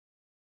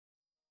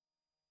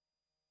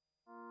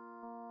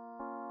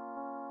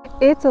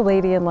It's a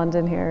lady in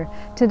London here.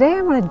 Today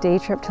I'm on a day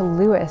trip to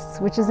Lewes,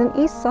 which is in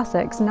East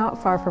Sussex, not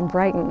far from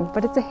Brighton,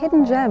 but it's a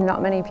hidden gem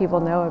not many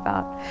people know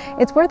about.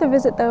 It's worth a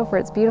visit though for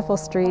its beautiful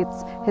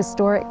streets,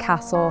 historic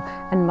castle,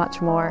 and much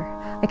more.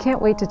 I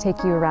can't wait to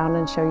take you around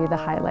and show you the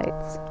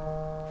highlights.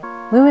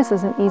 Lewes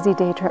is an easy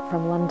day trip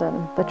from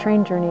London. The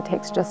train journey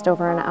takes just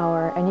over an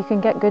hour, and you can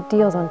get good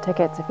deals on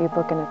tickets if you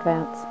book in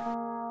advance.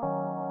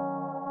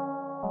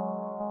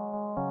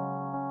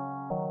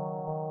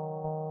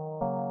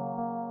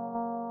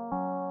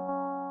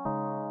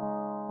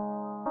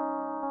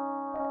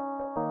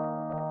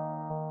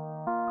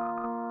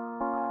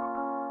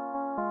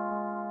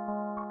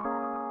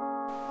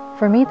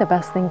 For me, the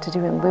best thing to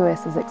do in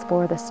Lewes is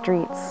explore the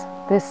streets.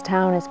 This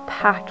town is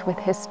packed with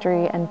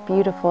history and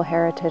beautiful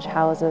heritage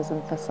houses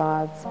and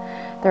facades.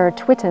 There are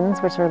Twittens,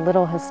 which are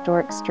little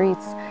historic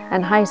streets,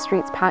 and high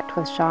streets packed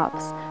with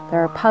shops.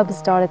 There are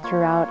pubs dotted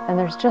throughout, and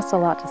there's just a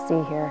lot to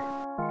see here.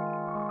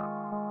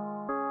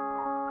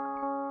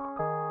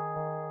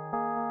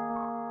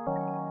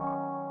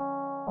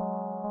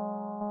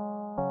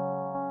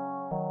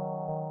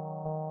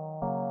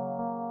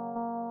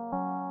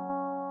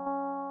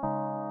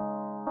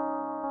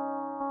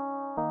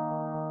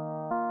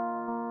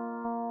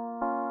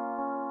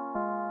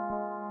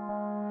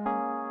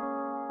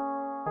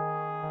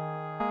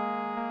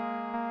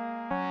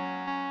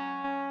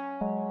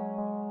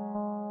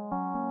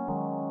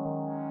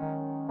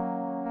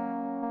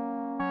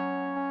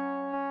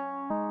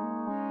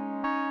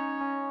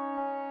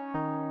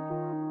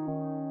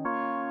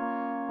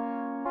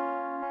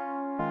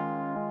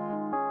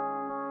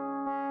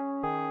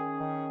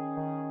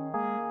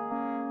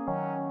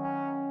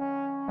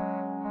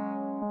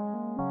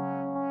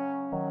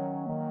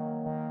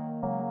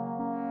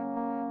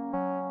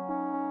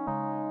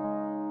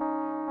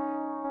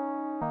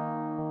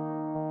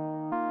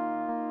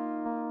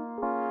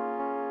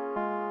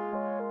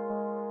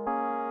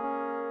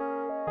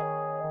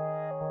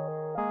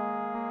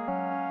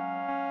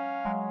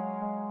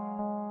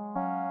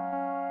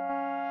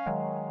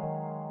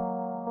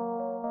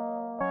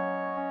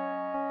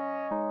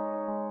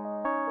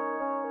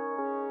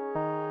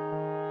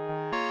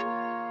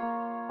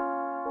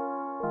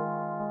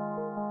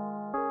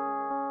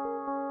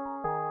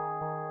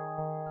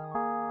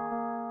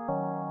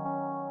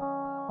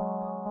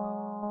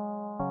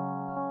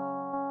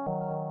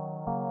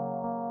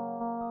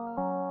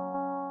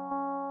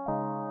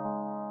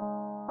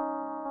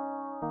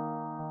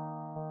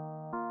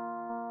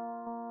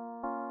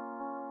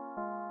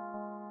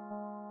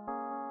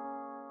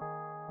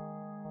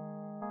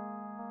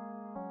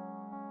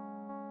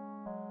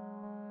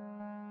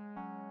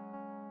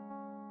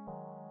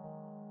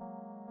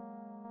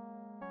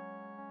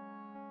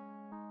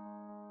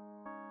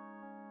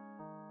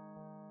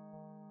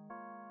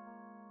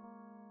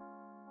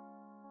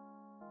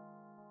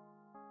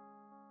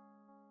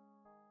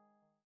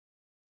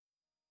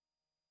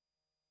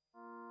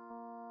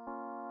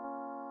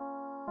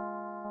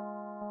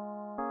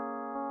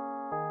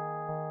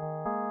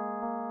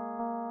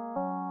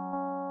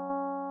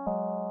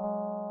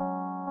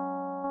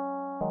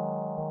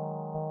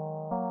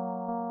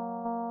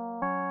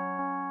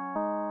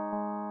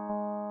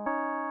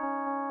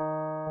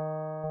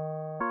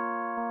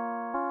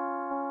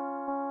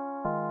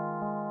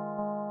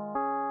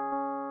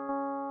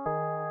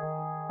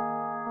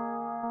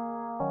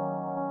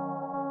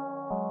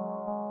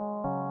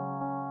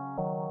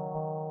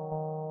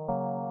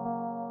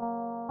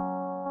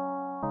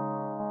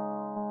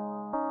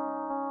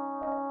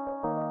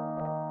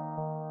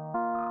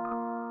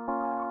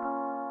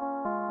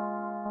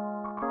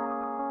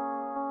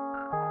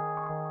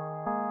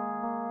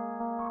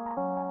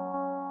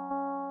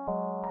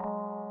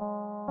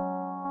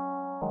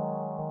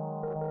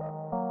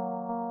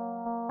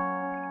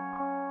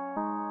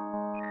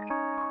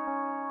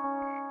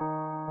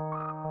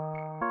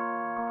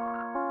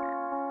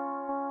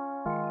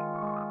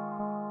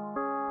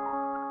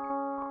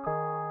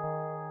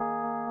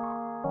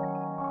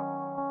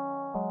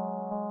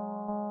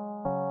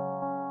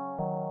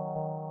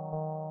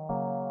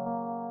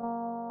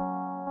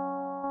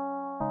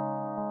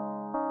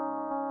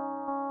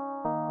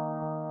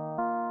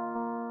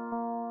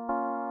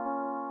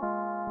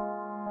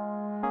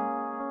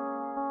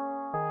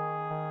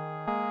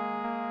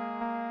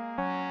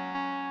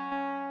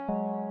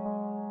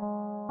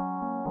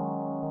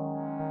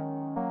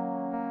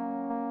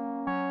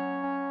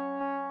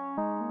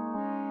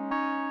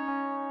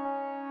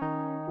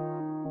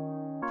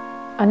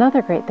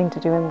 Another great thing to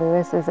do in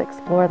Lewes is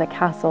explore the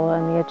castle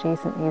and the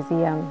adjacent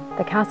museum.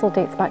 The castle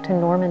dates back to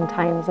Norman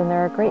times, and there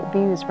are great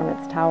views from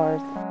its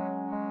towers.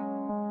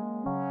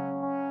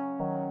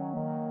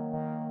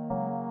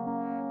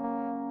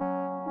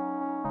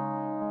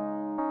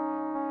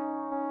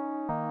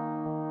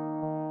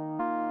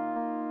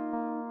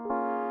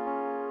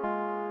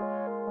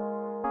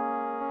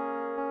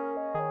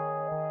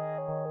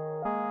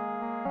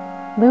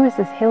 Lewes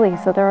is hilly,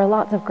 so there are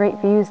lots of great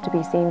views to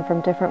be seen from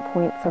different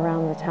points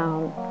around the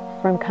town.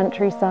 From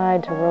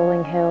countryside to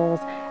rolling hills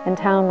and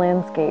town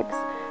landscapes,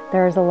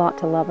 There is a lot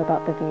to love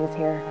about the views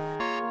here.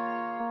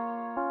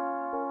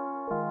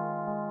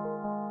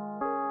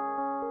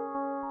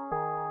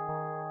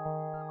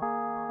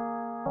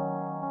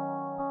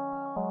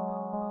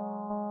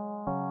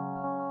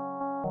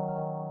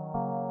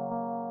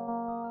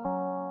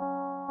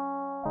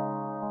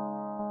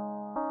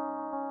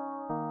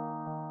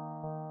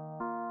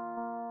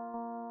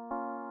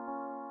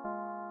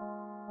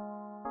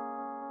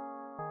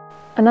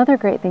 Another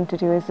great thing to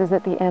do is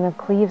visit the Anne of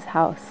Cleves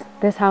house.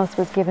 This house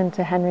was given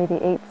to Henry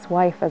VIII's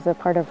wife as a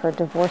part of her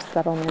divorce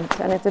settlement,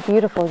 and it's a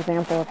beautiful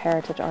example of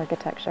heritage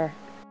architecture.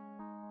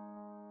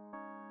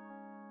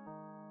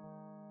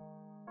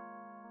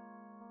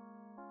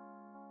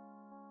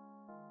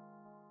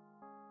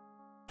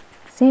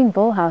 Seeing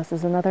Bull House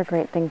is another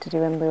great thing to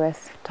do in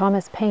Lewes.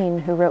 Thomas Paine,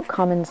 who wrote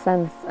Common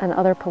Sense and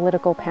other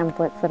political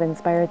pamphlets that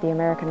inspired the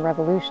American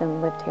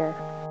Revolution, lived here.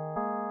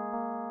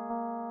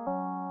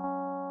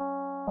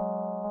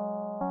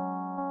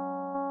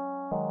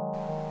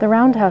 The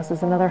Roundhouse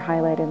is another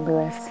highlight in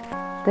Lewes.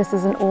 This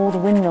is an old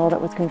windmill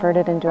that was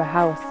converted into a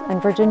house,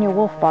 and Virginia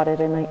Woolf bought it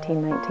in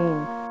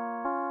 1919.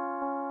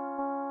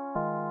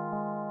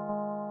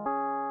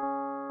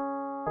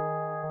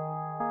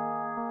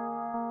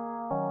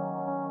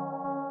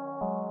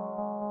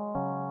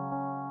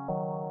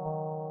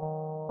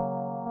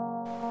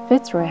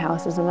 Fitzroy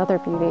House is another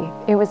beauty.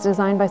 It was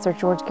designed by Sir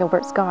George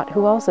Gilbert Scott,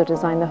 who also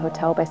designed the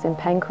hotel by St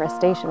Pancras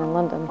Station in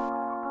London.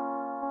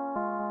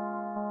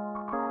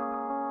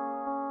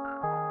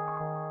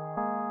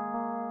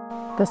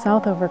 The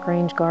Southover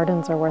Grange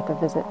Gardens are worth a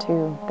visit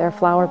too. Their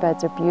flower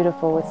beds are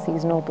beautiful with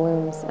seasonal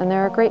blooms, and there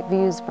are great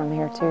views from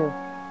here too.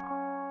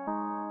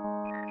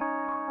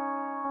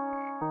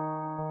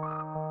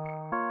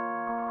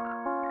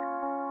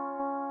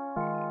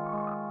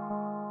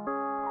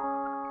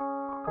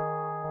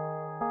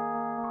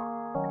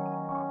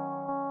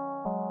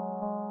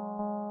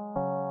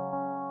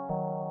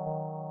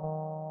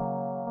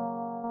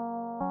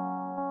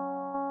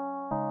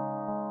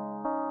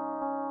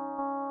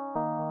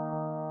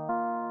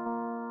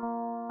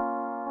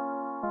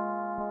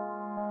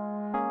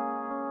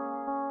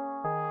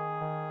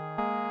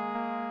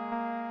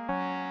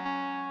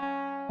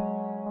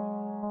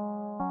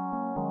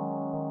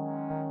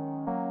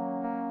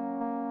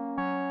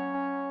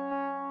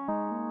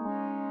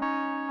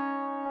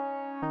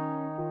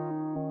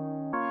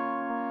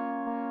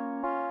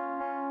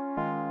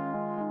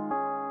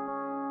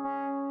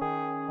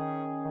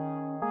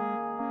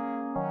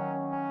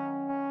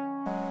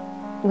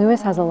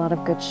 Lewes has a lot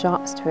of good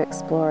shops to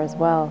explore as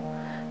well,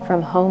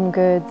 from home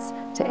goods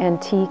to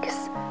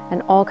antiques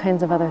and all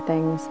kinds of other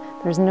things.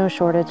 There's no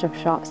shortage of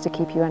shops to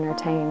keep you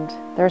entertained.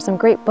 There are some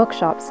great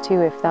bookshops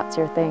too if that's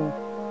your thing.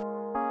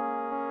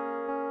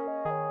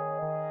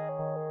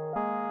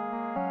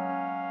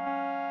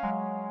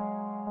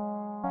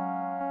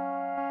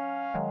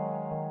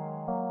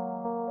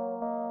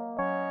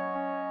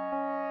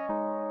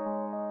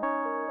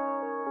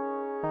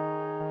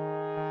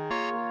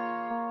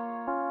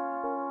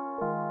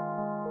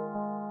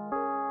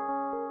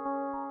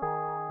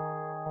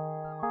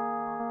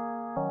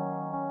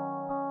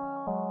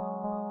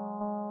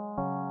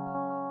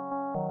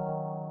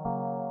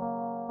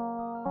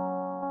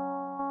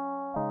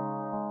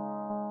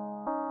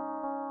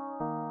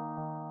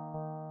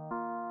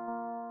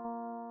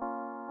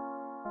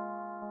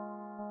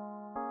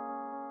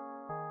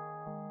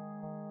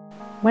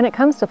 When it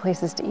comes to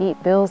places to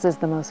eat, Bill's is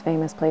the most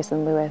famous place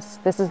in Lewes.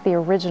 This is the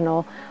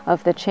original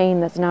of the chain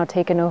that's now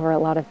taken over a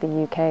lot of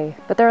the UK,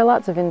 but there are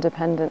lots of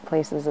independent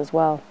places as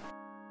well.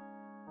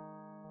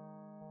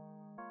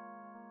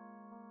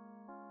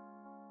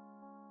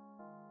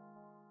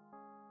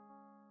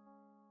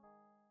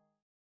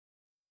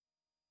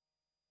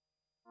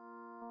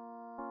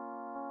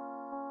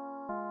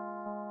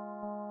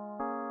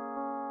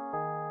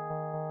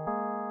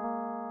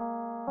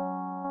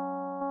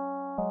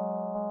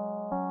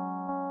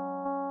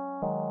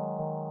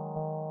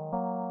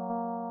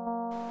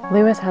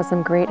 Lewes has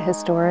some great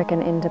historic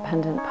and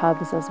independent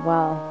pubs as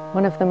well.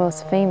 One of the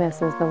most famous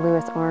is the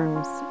Lewes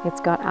Arms. It's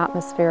got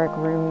atmospheric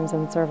rooms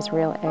and serves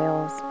real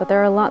ales, but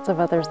there are lots of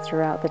others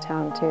throughout the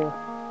town too.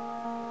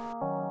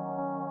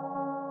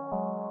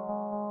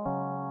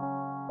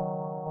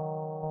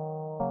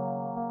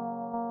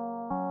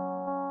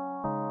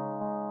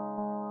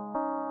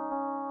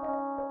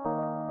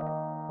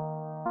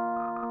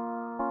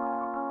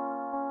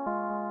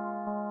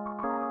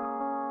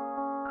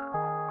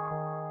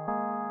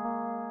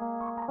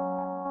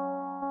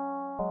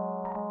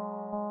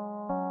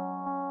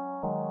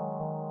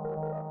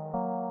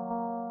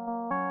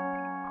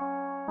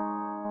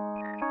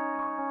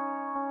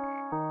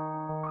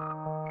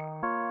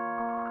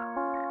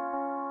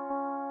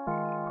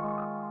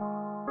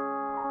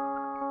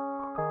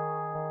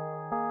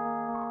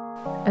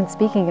 And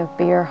speaking of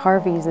beer,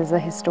 Harvey's is a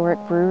historic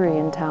brewery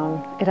in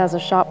town. It has a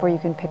shop where you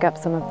can pick up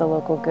some of the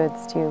local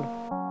goods too.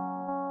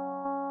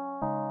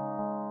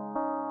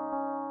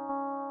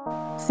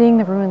 Seeing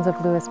the ruins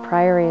of Lewes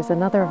Priory is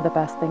another of the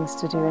best things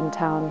to do in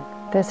town.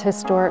 This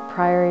historic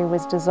priory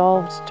was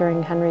dissolved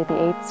during Henry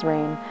VIII's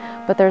reign,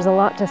 but there's a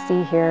lot to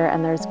see here,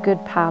 and there's good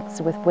paths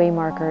with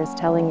waymarkers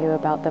telling you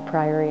about the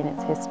priory and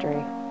its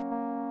history.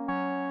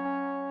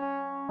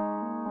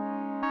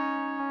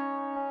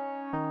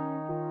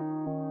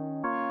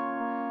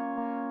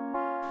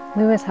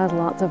 Lewes has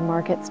lots of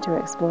markets to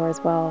explore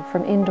as well,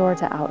 from indoor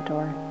to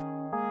outdoor.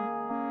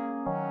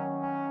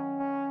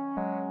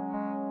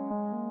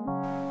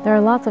 There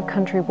are lots of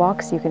country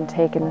walks you can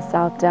take in the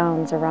South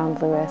Downs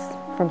around Lewes.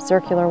 From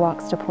circular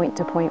walks to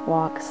point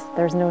walks,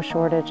 there's no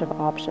shortage of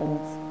options.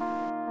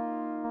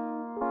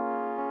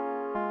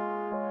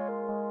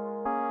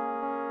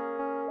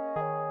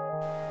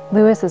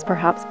 Lewes is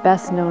perhaps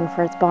best known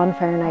for its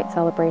bonfire night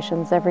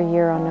celebrations every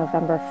year on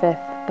November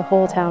 5th. The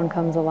whole town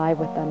comes alive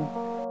with them.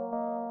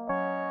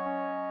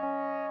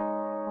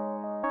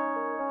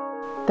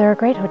 There are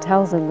great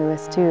hotels in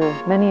Lewes too,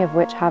 many of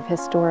which have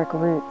historic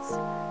roots.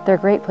 They're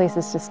great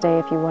places to stay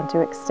if you want to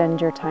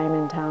extend your time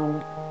in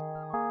town.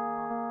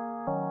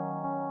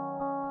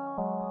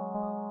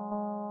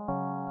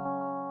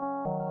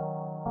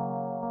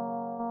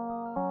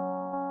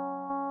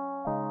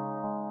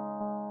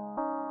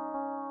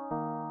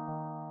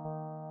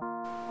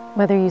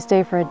 Whether you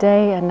stay for a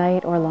day, a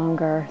night, or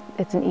longer,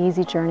 it's an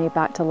easy journey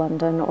back to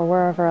London or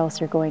wherever else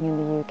you're going in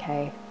the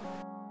UK.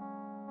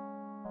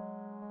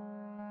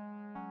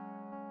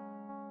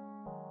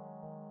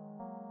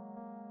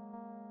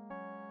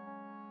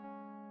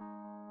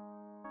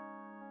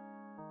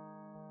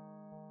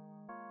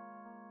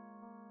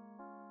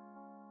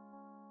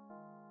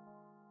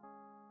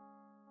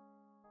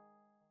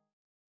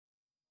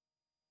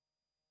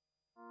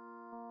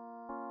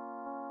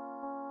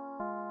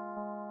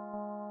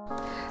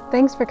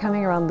 Thanks for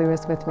coming around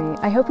Lewes with me.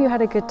 I hope you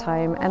had a good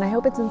time, and I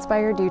hope it's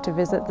inspired you to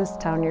visit this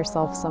town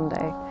yourself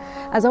someday.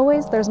 As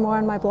always, there's more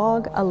on my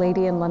blog,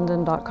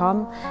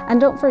 aladyinlondon.com,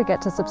 and don't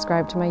forget to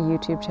subscribe to my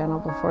YouTube channel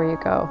before you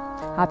go.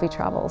 Happy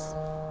travels.